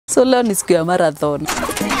So leo ni siku ya marathon.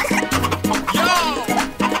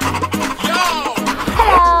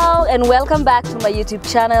 Hello and welcome back to my YouTube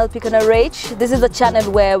channel, Pika and Raych. This is a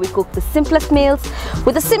channel where we cook the simplest meals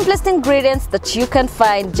with the simplest ingredients that you can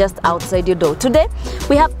find just outside your door. Today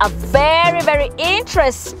we have a very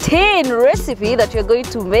interesting recipe that we're going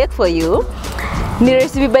to make for you. Ni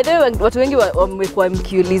recipe by the way watu wengi wamekuwa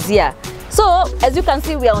mkiulizia. So as you can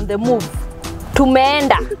see, we are on the move.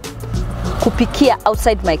 Tumeenda kupikia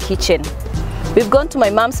outside my kitchen. We've gone to my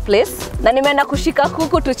mom's place na nimeenda kushika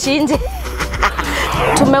kuku tuchinje.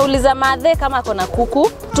 Tumeuliza madhe kama akona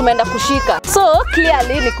kuku, tumeenda kushika. So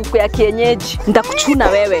clearly ni kuku ya kienyeji. Nitakuchuna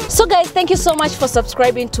wewe. So guys, thank you so much for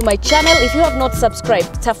subscribing to my channel. If you have not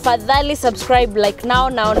subscribed, tafadhali subscribe like now.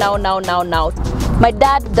 My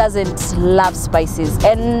dad doesn't love spices,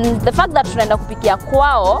 and the fact that tunaenda kupikia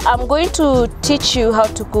kwao, I'm going to teach you how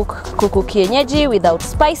to cook kuku kienyeji without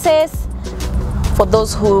spices for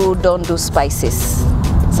those who don't do spices.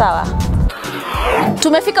 Sawa?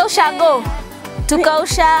 Tumefika ushago. Tuka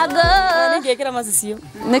ushago. Niki kila masisio.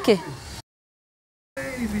 Niki.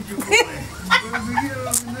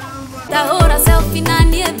 Tahora selfie na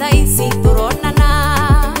nietaisi turonana.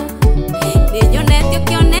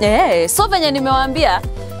 So venye nimewaambia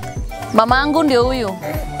mamangu ndio huyu.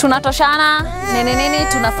 Tunatoshana, nini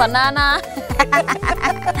tunafanana.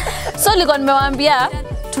 So liko nimewaambia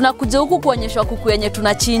tunakuja huku kuonyeshwa kuku yenye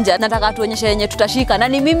tunachinja. Nataka tuonyeshe yenye tutashika na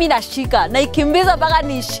ni mimi nashika na ikimbiza mpaka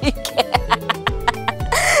nishike.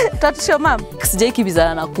 Tatusho mam.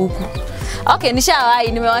 Sijaikibizana na kuku. Okay,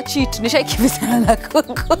 nishawahi nimewacheat, nishaikibizana na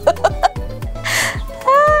kuku.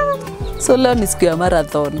 So leo ni siku ya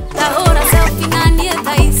marathon.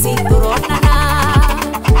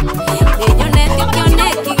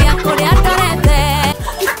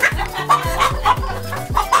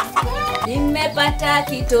 Nimepata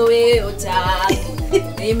kitoweo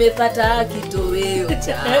changu. Nimepata kitoweo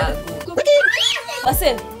changu.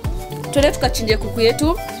 Wase, tuende tukachinje kuku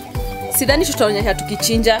yetu. Sidhani tutaonyesha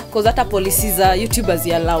tukichinja cause hata polisi za YouTubers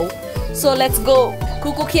allow. So let's go.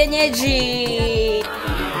 Kuku kienyeji.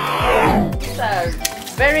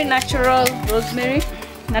 Very natural rosemary.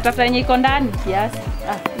 Natafuta yenye iko ndani kiasi.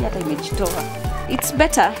 Hata imejitoa. It's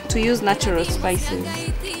better to use natural spices.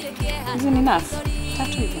 Isn't enough?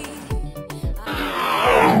 Tatu hivi.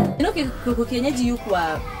 Kuku kienyeji yuko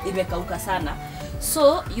imekauka sana.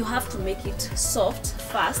 So you have to make it soft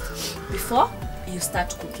first before you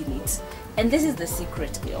start cooking it. And this is the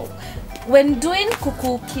secret, girl. When doing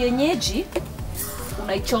kuku kienyeji,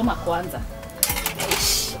 unaichoma kwanza.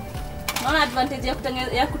 Naona advantage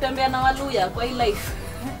ya kutembea na Waluya kwa hii life.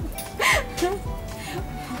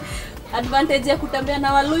 Advantage ya kutembea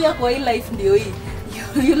na Waluya kwa hii life ndio hii.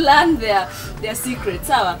 You learn their secret,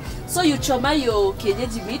 sawa? So you choma your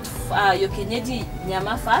kienyeji meat, your kienyeji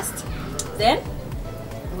nyama first, then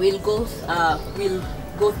we'll go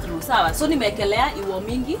through, sawa? So nimekelea iwe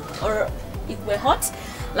mingi or ikwe hot,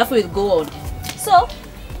 alafu we'll go on. So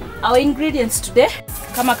our ingredients today,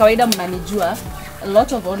 kama kawaida mnanijua, a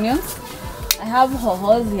lot of onions. I have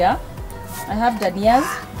hohos here. I have danias.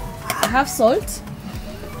 I have salt.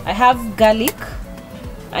 I have garlic.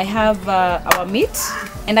 I have our meat,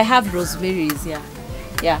 and I have rosemaries here.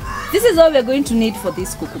 Yeah, this is all we're going to need for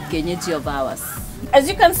this kuku kienyeji of ours. As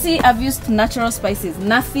you can see, I've used natural spices,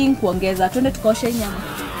 nothing kuongeza. Twende tukoshe nyama.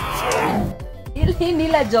 Hii ni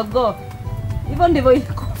la jogo. Hivyo ndivyo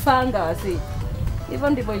ilikufanga wasi. Hivyo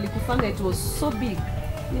ndivyo ilikufanga. It was so big.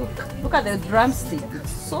 Look at the drumstick.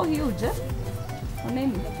 It's so huge.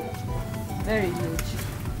 Very huge.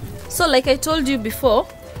 So like I told you before,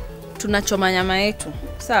 tunachoma nyama yetu.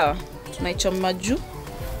 Sawa? Tunaichoma juu.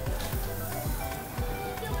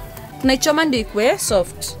 Tunaichoma ndio ikwe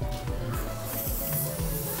soft.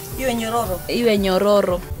 Iwe nyororo. Iwe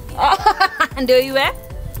nyororo. Ndio iwe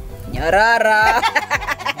nyororo.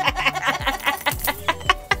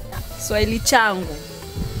 Swahili changu.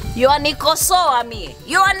 Yonikosoa mie.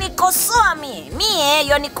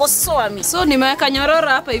 Yonikosoa mie. So nimeweka nyororo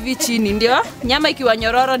hapa hivi chini ndio. Nyama ikiwa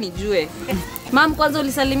nyororo nijue. Mama, kwanza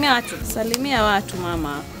ulisalimia watu? Salimia watu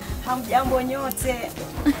mama. Hamjambo nyote.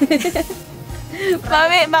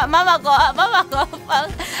 Mama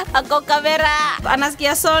ako kamera.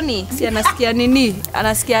 Anasikia Sony, si anasikia nini?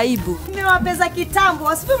 Anasikia aibu. Nimewapeza kitambo,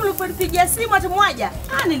 wasifu mliponipigia simu ati mmoja.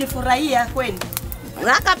 Nilifurahia kweli.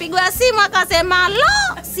 Akapigwa simu akasema,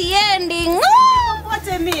 "Lo, siendi ngo."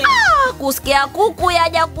 Wote mimi. Kusikia kuku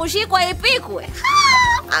yaja kushikwa ipikwe.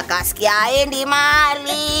 Akasikia aendi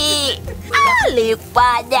mali.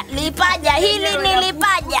 Lipaja hili ni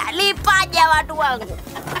lipaja watu wangu.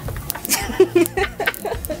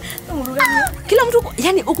 Kila mtu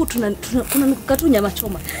yani huku tunamikuka tu nyama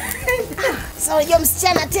choma. So unajua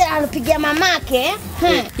msichana tena anapigia mamake.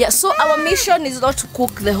 Yeah, so our mission is not to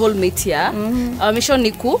cook the whole meat here. Our mission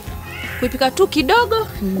ni kuipika tu kidogo,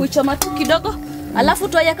 kuichoma tu kidogo. Alafu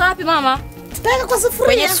tuweka wapi mama? Tutaweka kwa sufuria.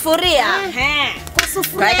 Kwenye sufuria. Kwa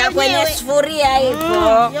sufuria. Tuweka kwenye sufuria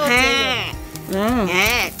hivyo.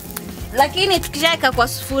 Lakini tukishaweka kwa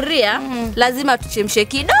sufuria, lazima tuchemshe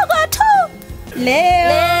kidogo tu. Leo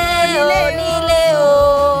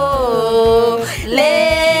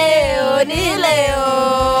ni leo.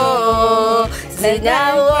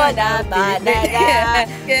 Sijaona badala.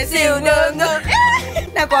 Si udongo.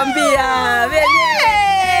 Nakwambia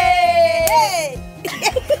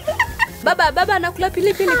Baba anakula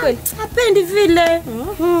pilipili kweli? Hapendi vile.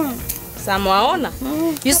 Samwaona.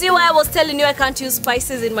 You see why I was telling you I can't use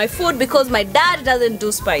spices in my food because my dad doesn't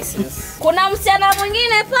do spices. Kuna msichana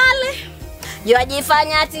mwingine pale.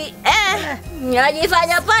 Yajifanya ati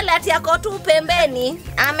yajifanya pale ati yako tu pembeni.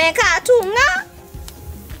 Amekaa tu nga.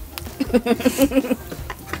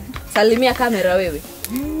 Salimia kamera wewe.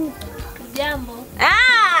 Jambo.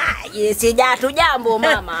 Hatujambo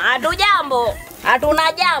mama. Hatujambo.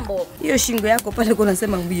 Hatuna jambo. Hiyo shingo yako pale kuna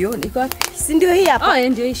sema uioni kwa wapi? Si ndio hii hapa?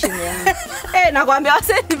 Ndio hii shingo yangu. Nakwambia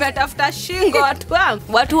wase nimetafuta shingo watu wangu.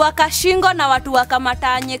 Watu waka shingo na watu waka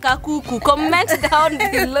matanyeka kuku. Comment down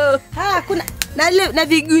below. Kuna na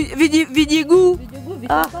vijiguu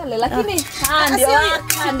pale lakini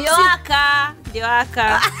ndio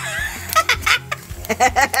aka.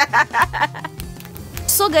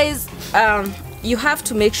 So guys, you have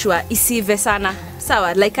to make sure isive sana.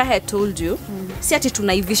 Sawa, like I had told you. Si ati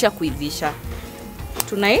tunaivisha kuivisha.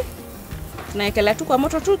 Tunaekelea tu kwa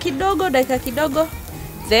moto tu kidogo, dakika kidogo.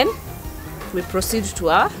 Then we proceed to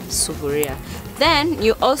our sufuria. Then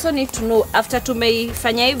you also need to know after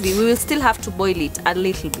tumeifanya hivi, we will still have to boil it a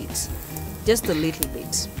little bit. Just a little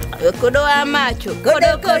bit. Kodoa macho, kodo.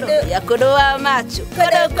 Ya kodoa macho.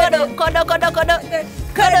 Kodo.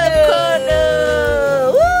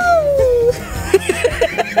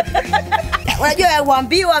 Unajua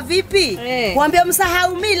huambiwa vipi? Huambiwa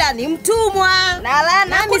msahau mila ni mtumwa.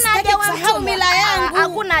 Na kuna haja uwe mtumwa. Mila yangu.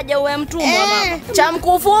 Hakuna haja uwe mtumwa mama. Cha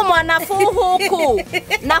mkufumwa na fuhuku.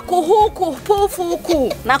 Na kuhuku,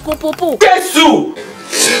 pufuku. Na kupupu. Yesu!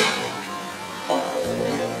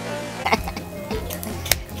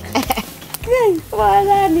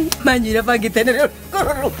 Walani. Manjira pagi tena.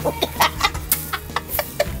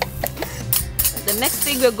 The next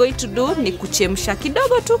thing we're going to do ni kuchemsha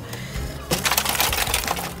kidogo tu.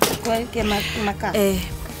 Kuweke makaa. Teni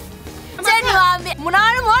waambie,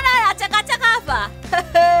 munaona anacheka hapa?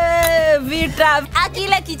 Vita.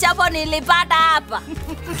 Akile kichapo nilipata hapa.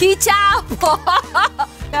 Kichapo.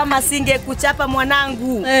 Kama singekuchapa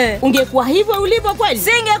mwanangu, ungekuwa hivyo ulipo kweli?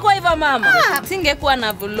 Singekuwa hivyo mama. Singekuwa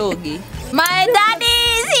na vlogi. My daddy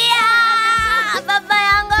is here. Baba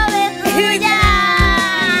yangu amekuja.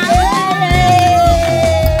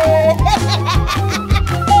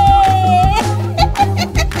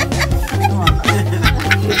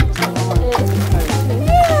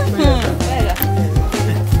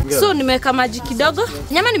 So nimeweka maji kidogo.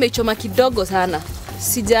 Nyama nimeichoma kidogo sana.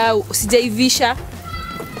 Sijaivisha.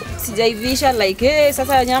 Sijaivisha like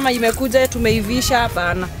sasa nyama imekuja tumeivisha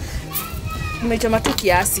hapana. Nimeichoma tu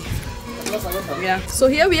kiasi. Yeah. So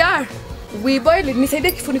here we are. We boil it.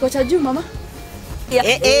 Nisaidie kifuniko cha juu mama.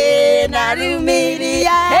 Yeah.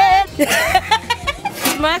 Narumilia.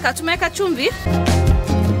 Tumeweka chumvi.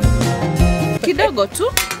 Kidogo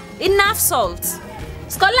tu. Enough salt.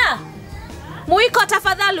 Skola. Muiko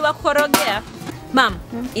tafadhali wa kukorogea. Mam,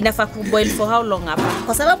 inafaa kuboil for how long hapa?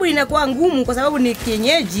 Kwa sababu inakuwa ngumu, kwa sababu ni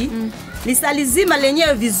kienyeji, lisalizima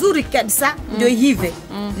lenyewe vizuri kabisa ndio hivi.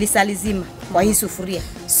 Lisalizima kwa hii sufuria.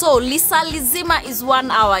 So lisalizima is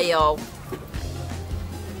 1 hour yo.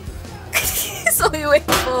 So we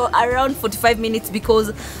wait for around 45 minutes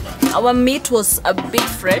because our meat was a bit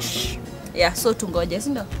fresh. Yeah, so tungoje, si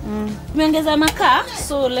ndio? Tumeongeza makaa,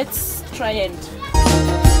 so let's try and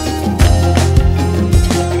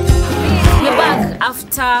we're back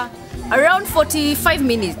after around 45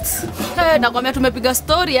 minutes. Nakwambia tumepiga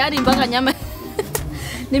story yani mpaka nyama.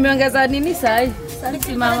 Nimeongeza nini sai?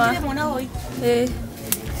 Saliti mama.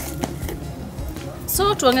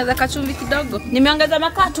 So tuongeza kachumvi kidogo. Nimeongeza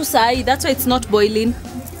makaa tu sai, that's why it's not boiling.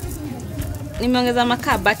 Nimeongeza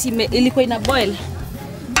makaa but ilikuwa ina boil.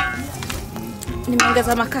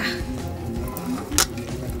 Nimeongeza makaa.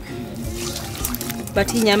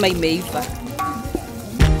 But hii nyama imeiva.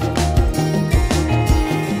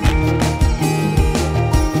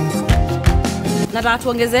 Nataka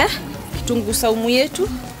tuongeze kitunguu saumu yetu.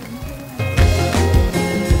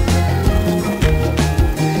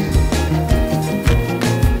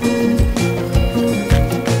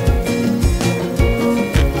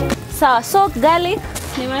 Sawa, so garlic,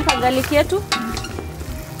 nimeweka garlic yetu.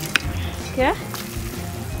 Okay.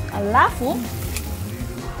 Alafu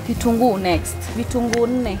vitunguu next. Vitunguu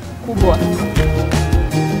 4 kubwa.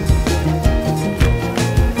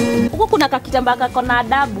 Huko kuna kakitambaa kako na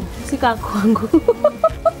adabu, si kwangu.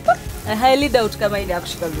 I highly doubt kama ile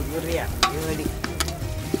akushika sufuria.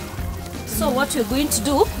 So what we're going to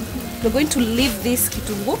do, we're going to leave this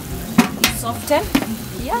kitunguu soften.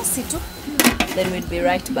 Yes, it. Then we'll be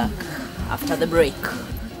right back after the break.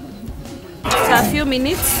 After a few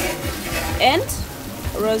minutes and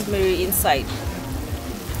rosemary inside.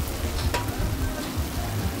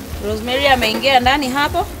 Rosemary ameingia ndani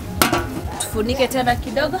hapo. Tufunike tena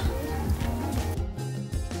kidogo.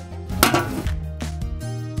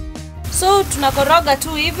 So tunakoroga tu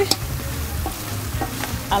hivi.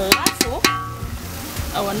 Alafu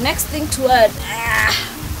our next thing to add.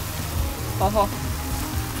 Hoho.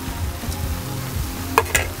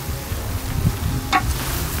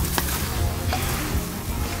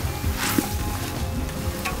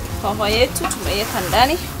 Hoho yetu tumeweka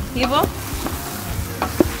ndani hivyo.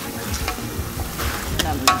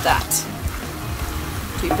 Like that.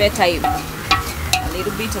 Tuipe time. A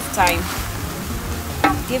little bit of time.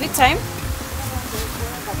 Give it time.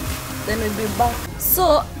 Then we'll be back.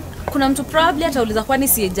 So, kuna mtu probably atauliza kwani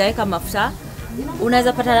sijaeka mafuta.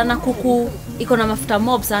 Unaweza patana na kuku iko na mafuta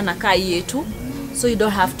mob sana kaa yetu. So you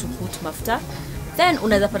don't have to put mafuta. Then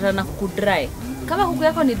unaweza patana na kuku dry. Kama kuku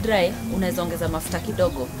yako ni dry, unaweza ongeza mafuta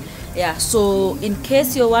kidogo. Yeah, so in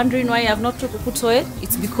case you're wondering why I have not put oil,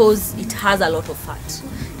 it's because it has a lot of fat.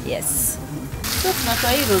 Yes. So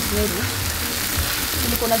tunatoa hii rosemary.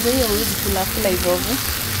 Niko na hiyo huwezi kula hivyo.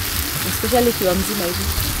 Especially ikiwa mzima hivi.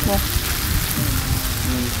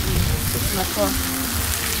 So tunatoa.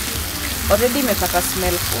 Already imepata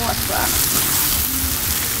smell poa sana.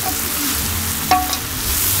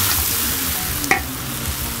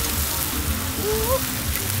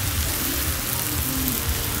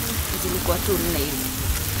 Zilikuwa tu 4 hivi.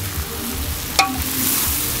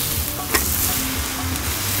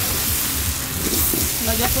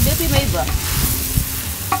 Unajua kudepi imeiva?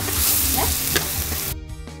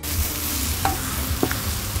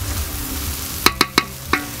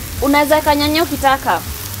 Unaweza weka nyanya ukitaka.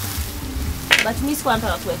 But mimi sikuwa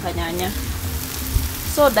nataka kuweka nyanya.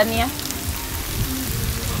 So dania.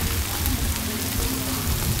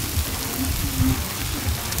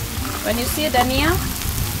 When you see dania,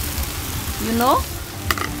 you know?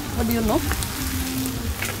 What do you know?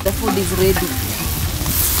 The food is ready.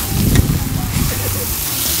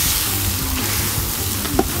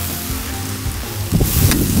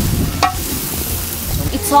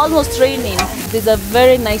 It's almost raining. There's a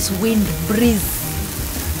very nice wind breeze.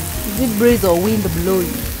 Is it breeze or wind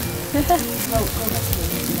blowing?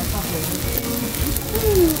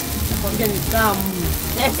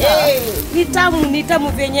 Ni tamu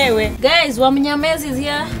vyenyewe. Guys, wamnyamezi is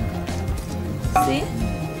here. See?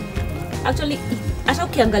 Actually, hata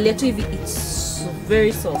ukiangalia tu hivi, it's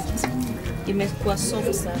very soft. Imekuwa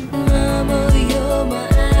soft sana. Mama, you're my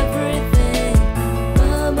everything.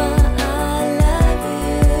 Mama, I love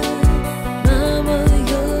you. Mama,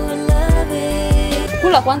 you love it.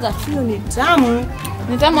 Kula kwanza. Hiyo ni tamu.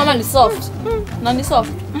 Ni tamu mama, ni soft. Na ni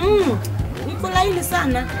soft. Niko laini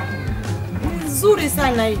sana. Nzuri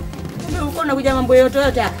sana hii. Kumbe uko unakuja mambo yote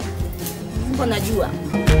hapa. Uko najua.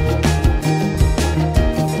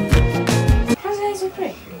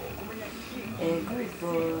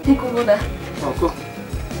 Niko boda. Oko.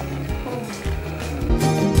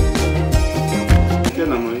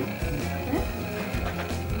 Tena mwe.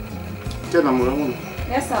 Tena mwe mwe.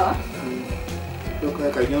 Yes, sawa. Toka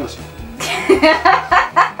kanyosha.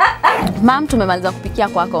 Mam, tumemaliza kupikia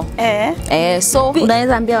kwako. So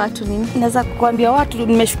unaweza ambia watu nini? Naweza kukuambia watu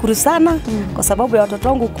nimeshukuru sana kwa sababu ya watoto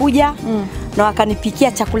wangu kuja na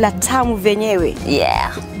wakanipikia chakula tamu venyewe.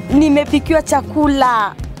 Yeah. Nimepikiwa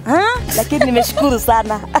chakula. Lakini nimeshukuru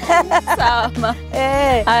sana. Sawa ma.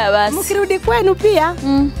 Haya basi. Mkirudi kwenu pia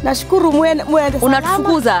nashukuru mwende salama.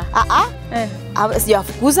 Unatufukuza?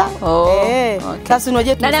 Sijafukuza. Okay. Sasa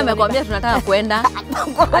unajua nani amekwambia tunataka kwenda?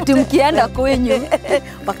 Ati mkienda kwenyu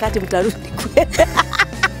wakati mtarudi kwenu.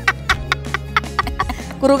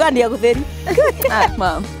 Kurugani ya kutheri.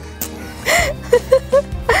 Mama.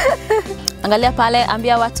 Angalia pale,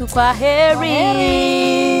 ambia watu kwa heri.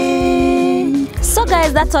 So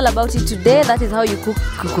guys, that's all about it today. That is how you cook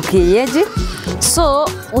kienyeji. So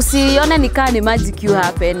usione nikaa ni magic you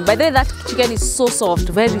happen. By the way, that chicken is so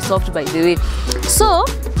soft, very soft by the way. So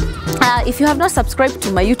if you have not subscribed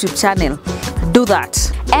to my YouTube channel, do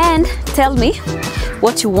that and tell me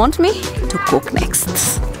what you want me to cook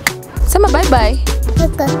next. Sema bye bye.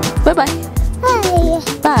 Bye bye. Bye.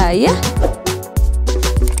 Bye.